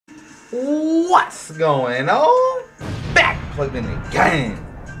What's going on? Back plugged in again.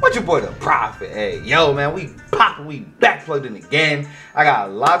 What your boy the Prophet? Hey, yo man, we poppin', we back plugged in again. I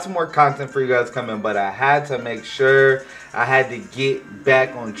got lots more content for you guys coming, but I had to make sure I had to get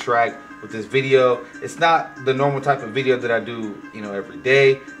back on track with this video. It's not the normal type of video that I do, every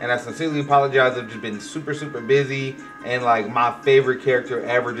day, and I sincerely apologize. I've just been super busy, and like my favorite character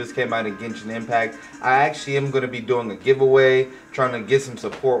ever just came out in Genshin Impact. I actually am going to be doing a giveaway, trying to get some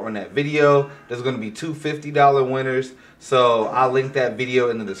support on that video. There's going to be two $50 winners, so I'll link that video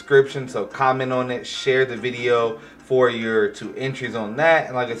in the description, so comment on it, share the video for your 2 entries on that.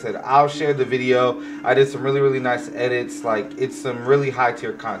 And like I said, I'll share the video. I did some really nice edits. Like, it's some really high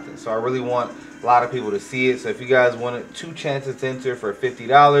tier content, so I really want a lot of people to see it. So if you guys wanted 2 chances to enter for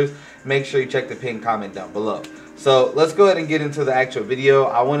 $50, make sure you check the pinned comment down below. So let's go ahead and get into the actual video.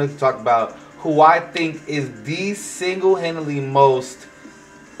 I wanted to talk about who I think is the single-handedly most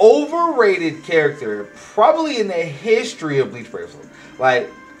overrated character probably in the history of Bleach personally. Like,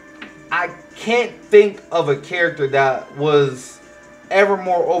 I can't think of a character that was ever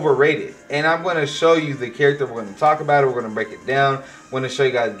more overrated. And I'm going to show you the character. We're going to talk about it. We're going to break it down. I'm going to show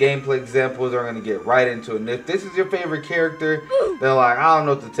you guys gameplay examples. We're going to get right into it. And if this is your favorite character, then like, I don't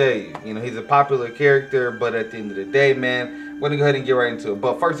know what to tell you. He's a popular character, but at the end of the day, man, we're going to go ahead and get right into it.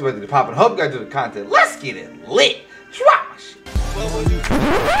 But first of all, to pop and hope you guys do the content. Let's get it lit. Drop my shit.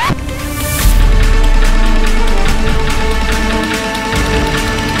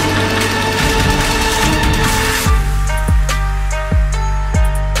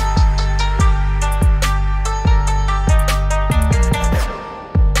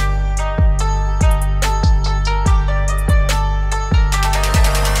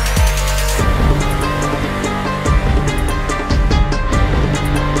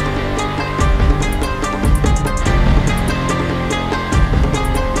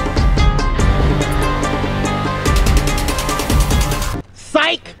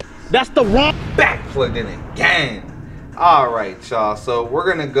 That's the wrong back plugged in again. Alright, y'all, so we're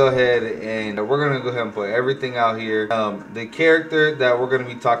gonna go ahead and put everything out here. The character that we're gonna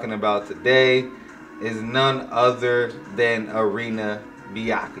be talking about today is none other than Arena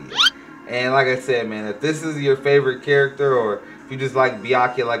Byakuya. And like I said, man, if this is your favorite character, or if you just like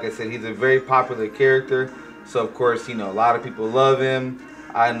Byakuya, like I said, he's a very popular character. So of course, a lot of people love him.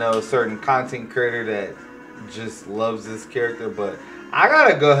 I know a certain content creator that just loves this character, but I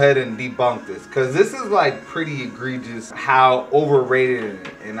gotta go ahead and debunk this, because this is like pretty egregious how overrated,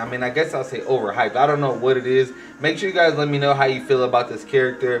 and I mean, I guess I'll say overhyped. I don't know what it is. Make sure you guys let me know how you feel about this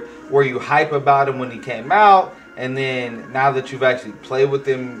character. Were you hype about him when he came out? And then now that you've actually played with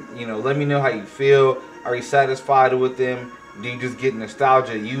him, let me know how you feel. Are you satisfied with him? Do you just get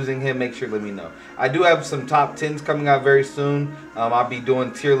nostalgia using him? Make sure to let me know. I do have some top 10s coming out very soon. I'll be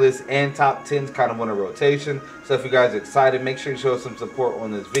doing tier lists and top 10s kind of on a rotation. So if you guys are excited, make sure you show some support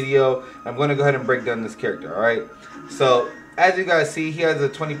on this video. I'm going to go ahead and break down this character, alright? So as you guys see, he has a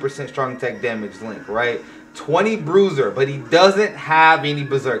 20% strong attack damage link, right? 20 bruiser, but he doesn't have any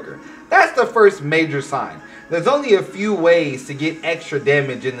berserker. That's the first major sign. There's only a few ways to get extra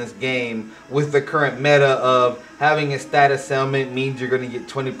damage in this game with the current meta of having a status ailment means you're going to get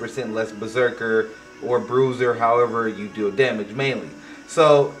 20% less berserker or bruiser, however you deal damage mainly.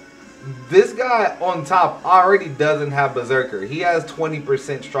 So this guy on top already doesn't have berserker. He has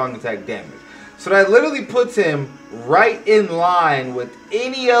 20% strong attack damage. So that literally puts him right in line with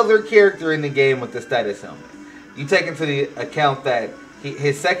any other character in the game with the status ailment. You take into the account that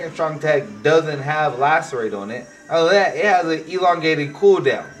his second strong attack doesn't have lacerate on it. Other than that, it has an elongated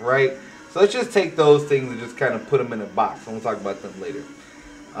cooldown, right? So let's just take those things and just kind of put them in a box, and we'll talk about them later.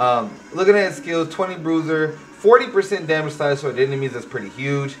 Looking at his skills, 20 bruiser, 40% damage slice to enemies. That's pretty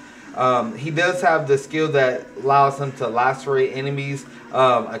huge. He does have the skill that allows him to lacerate enemies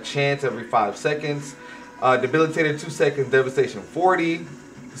a chance every 5 seconds. Debilitated 2 seconds, devastation 40.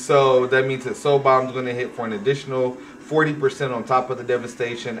 So that means his soul bomb is going to hit for an additional 40% on top of the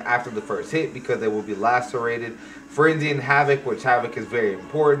devastation after the first hit, because they will be lacerated. Frenzy and Havoc, which Havoc is very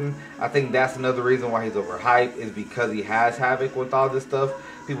important. I think that's another reason why he's overhyped, is because he has Havoc with all this stuff.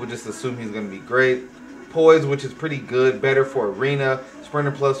 People just assume he's going to be great. Poise, which is pretty good, better for Arena.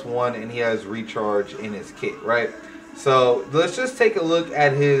 Sprinter +1, and he has recharge in his kit, right? So let's just take a look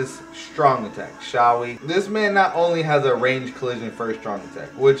at his strong attack, shall we? This man not only has a range collision for strong attack,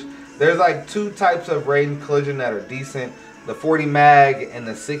 which there's like 2 types of range collision that are decent. The 40 mag and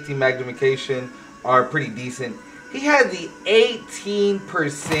the 60 magnification are pretty decent. He has the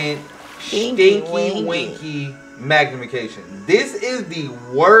 18% stinky winky magnification. This is the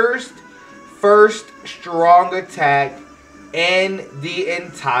worst first strong attack in the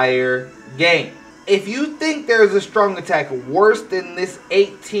entire game. If you think there's a strong attack worse than this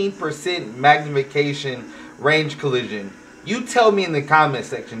 18% magnification range collision, you tell me in the comment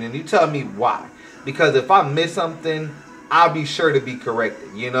section and you tell me why. Because if I miss something, I'll be sure to be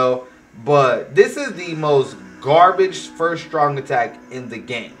corrected, you know. But this is the most garbage first strong attack in the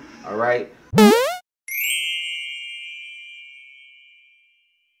game, alright?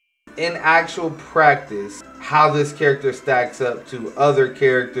 In actual practice, how this character stacks up to other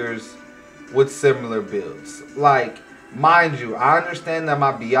characters with similar builds. Like, mind you, I understand that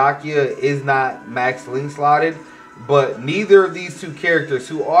my Byakuya is not max link slotted, but neither of these two characters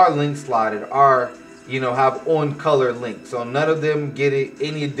who are link slotted are, you know, have on color links. So none of them get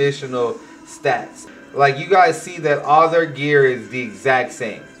any additional stats. Like, you guys see that all their gear is the exact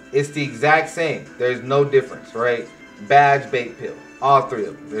same. It's the exact same. There's no difference, right? Badge, bait, pill. All three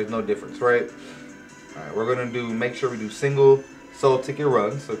of them. There's no difference, right? Alright, we're going to make sure we do single soul ticket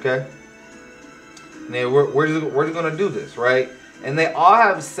runs, okay? And then we're just going to do this, right? And they all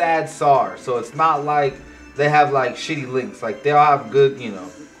have sad SAR, so it's not like they have like shitty links. Like, they all have good, you know,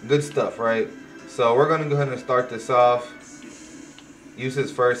 good stuff, right? So we're going to go ahead and start this off. Use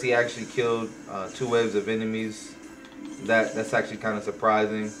his first. He actually killed 2 waves of enemies. That's actually kind of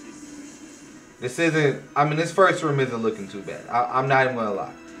surprising. This isn't, I mean, this first room isn't looking too bad. I'm not even going to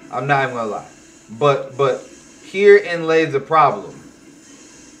lie. I'm not even going to lie. But herein lays the problem.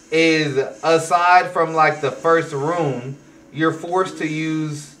 Is aside from like the first room, you're forced to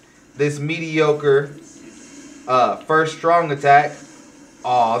use this mediocre first strong attack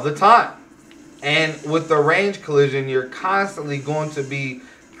all the time. And with the range collision, you're constantly going to be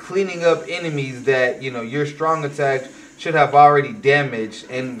cleaning up enemies that, you know, your strong attack should have already damaged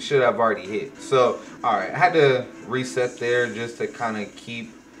and should have already hit. So, alright, I had to reset there just to kind of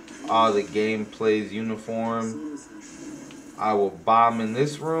keep all the gameplays uniform. I will bomb in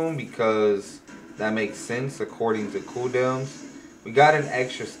this room because that makes sense according to cooldowns. We got an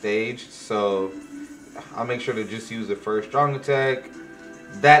extra stage, so I'll make sure to just use the first strong attack.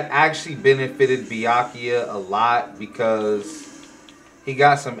 That actually benefited Byakuya a lot because he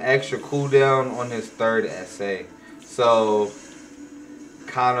got some extra cooldown on his third SA. So,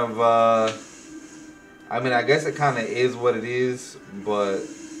 kind of, I mean, I guess it kind of is what it is, but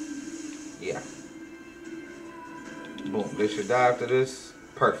yeah. Boom, they should die after this.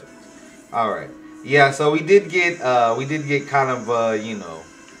 Perfect. Alright. Yeah, so we did get kind of, you know,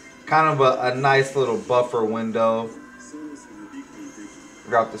 kind of a nice little buffer window.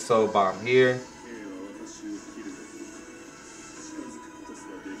 Drop the soul bomb here.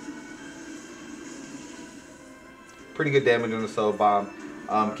 Pretty good damage on the soul bomb.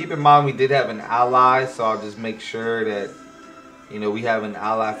 Keep in mind we did have an ally, so I'll just make sure that, you know, we have an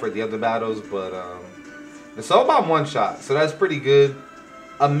ally for the other battles, but the soul bomb one shot, so that's pretty good.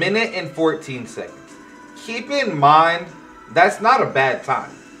 1 minute and 14 seconds. Keep in mind, that's not a bad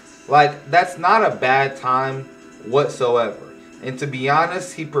time. Like, that's not a bad time whatsoever. And to be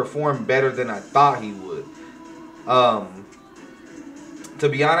honest, he performed better than I thought he would. To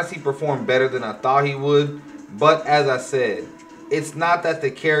be honest, he performed better than I thought he would. But as I said, it's not that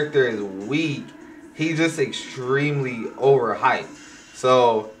the character is weak. He's just extremely overhyped.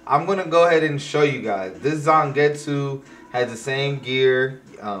 So I'm going to go ahead and show you guys. This Zangetsu has the same gear.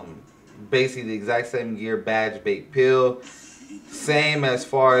 Basically the exact same gear. Badge, bait, pill. Same as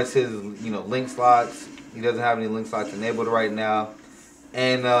far as his, you know, link slots. He doesn't have any link slots enabled right now.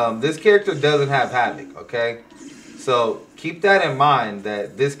 And this character doesn't have Havoc, okay? So keep that in mind,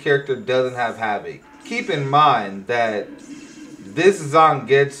 that this character doesn't have Havoc. Keep in mind that this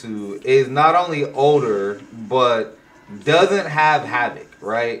Zangetsu is not only older, but doesn't have Havoc,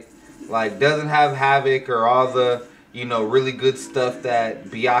 right? Like, doesn't have Havoc or all the, you know, really good stuff that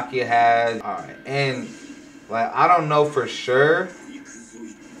Byakuya has. Alright, and, like, I don't know for sure,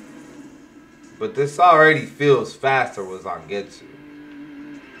 but this already feels faster with Zangetsu.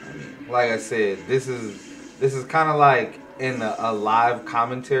 I mean, like I said, this is kind of like in a live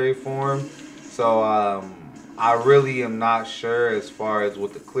commentary form. So, I really am not sure as far as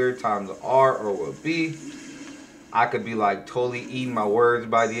what the clear times are or will be. I could be like totally eating my words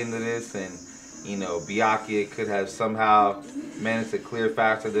by the end of this, and, you know, Byakuya could have somehow managed to clear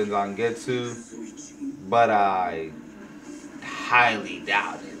faster than Zangetsu. But I highly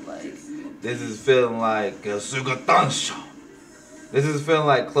doubt it. Like, this is feeling like Sugatansho. This is feeling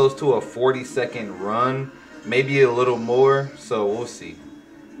like close to a 40-second run, maybe a little more. So we'll see.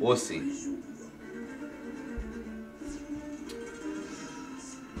 We'll see.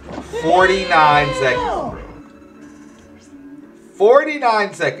 49 seconds, bro.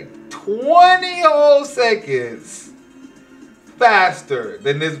 49 seconds. 20 whole seconds. faster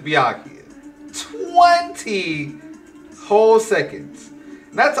than this Byakuya. 20 whole seconds.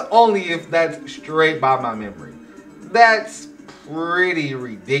 That's only if that's straight by my memory. That's pretty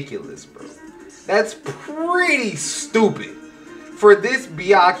ridiculous, bro. That's pretty stupid for this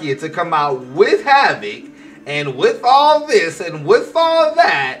Byakuya to come out with Havoc and with all this and with all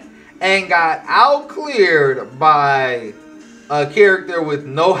that and got out cleared by a character with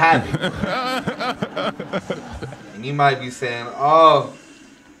no Havoc. And you might be saying, oh,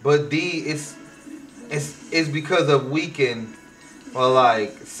 but D, it's because of Weekend. Well,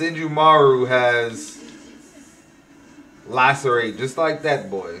 like, Senjumaru has Lacerate just like that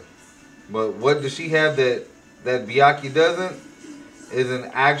boy. But what does she have that Byakuya doesn't? Isn't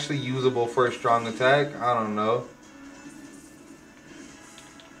actually usable for a strong attack? I don't know.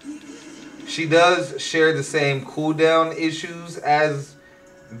 She does share the same cooldown issues as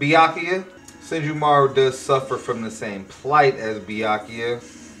Byakuya. Senjumaru does suffer from the same plight as Byakuya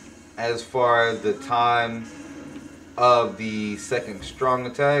as far as the time of the second strong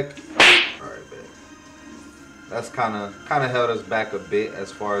attack. Alright, bet. That's kind of held us back a bit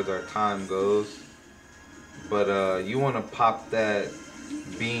as far as our time goes. But you want to pop that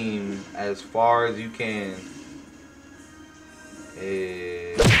beam as far as you can.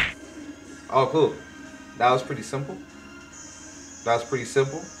 Oh, cool. That was pretty simple.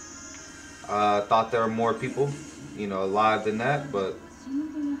 Thought there were more people, you know, alive than that, but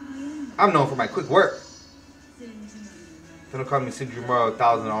I'm known for my quick work. Don't call me Senjumaru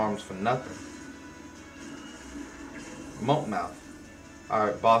 1,000 arms for nothing. Moat mouth.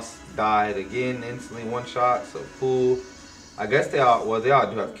 Alright, boss died again, instantly one shot, so cool. I guess they all do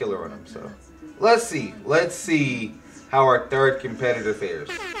have killer on them, so. Let's see how our third competitor fares.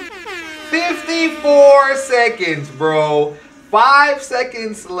 54 seconds, bro. 5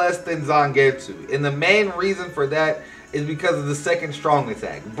 seconds less than Zangetsu. And the main reason for that is because of the second strong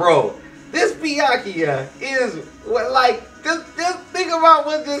attack. Bro, this Byakuya is, like, just think about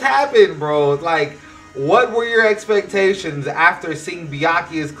what just happened, bro. Like, what were your expectations after seeing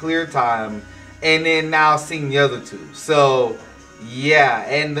Byakuya's clear time and then now seeing the other two? So, yeah,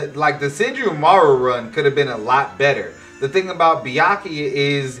 and like the Senjumaru run could have been a lot better. The thing about Byakuya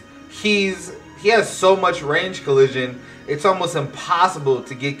is he has so much range collision, it's almost impossible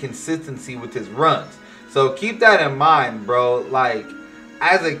to get consistency with his runs. So keep that in mind, bro. Like,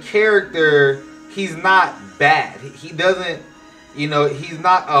 as a character, he's not bad. He doesn't, you know, he's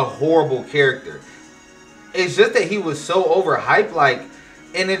not a horrible character. It's just that he was so overhyped, like,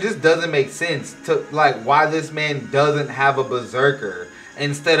 and it just doesn't make sense to, like, why this man doesn't have a berserker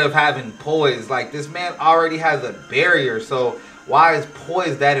instead of having poise. Like, this man already has a barrier, so why is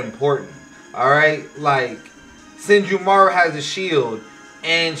poise that important? Alright? Like, Senjumaru has a shield,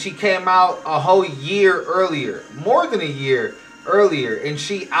 and she came out a whole year earlier, more than a year earlier, and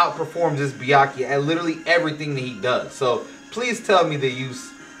she outperforms this Byakuya at literally everything that he does. So, please tell me the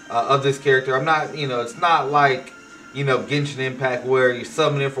use of this character. I'm not, you know, it's not like, you know, Genshin Impact where you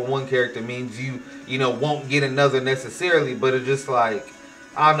summon in for one character means you know, won't get another necessarily, but it's just like,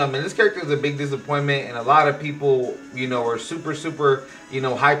 I don't know, man, this character is a big disappointment, and a lot of people, you know, are super, you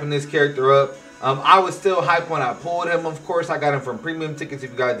know, hyping this character up. I was still hyped when I pulled him, of course. I got him from premium tickets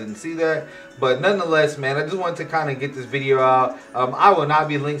if you guys didn't see that. But nonetheless, man, I just wanted to kind of get this video out. I will not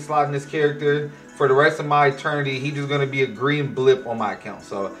be link slotting this character for the rest of my eternity. He's just going to be a green blip on my account.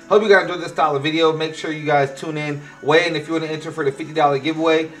 So, hope you guys enjoyed this style of video. Make sure you guys tune in. Weigh in if you want to enter for the $50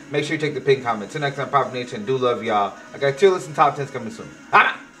 giveaway. Make sure you take the pin comment. Till next time, Prophet Nation. Do love y'all. I got tier lists and top 10s coming soon.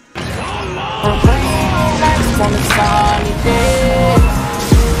 Bye.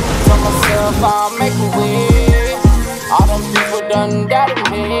 Myself, I'll make a way. All them people done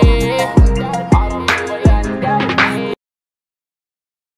doubted me.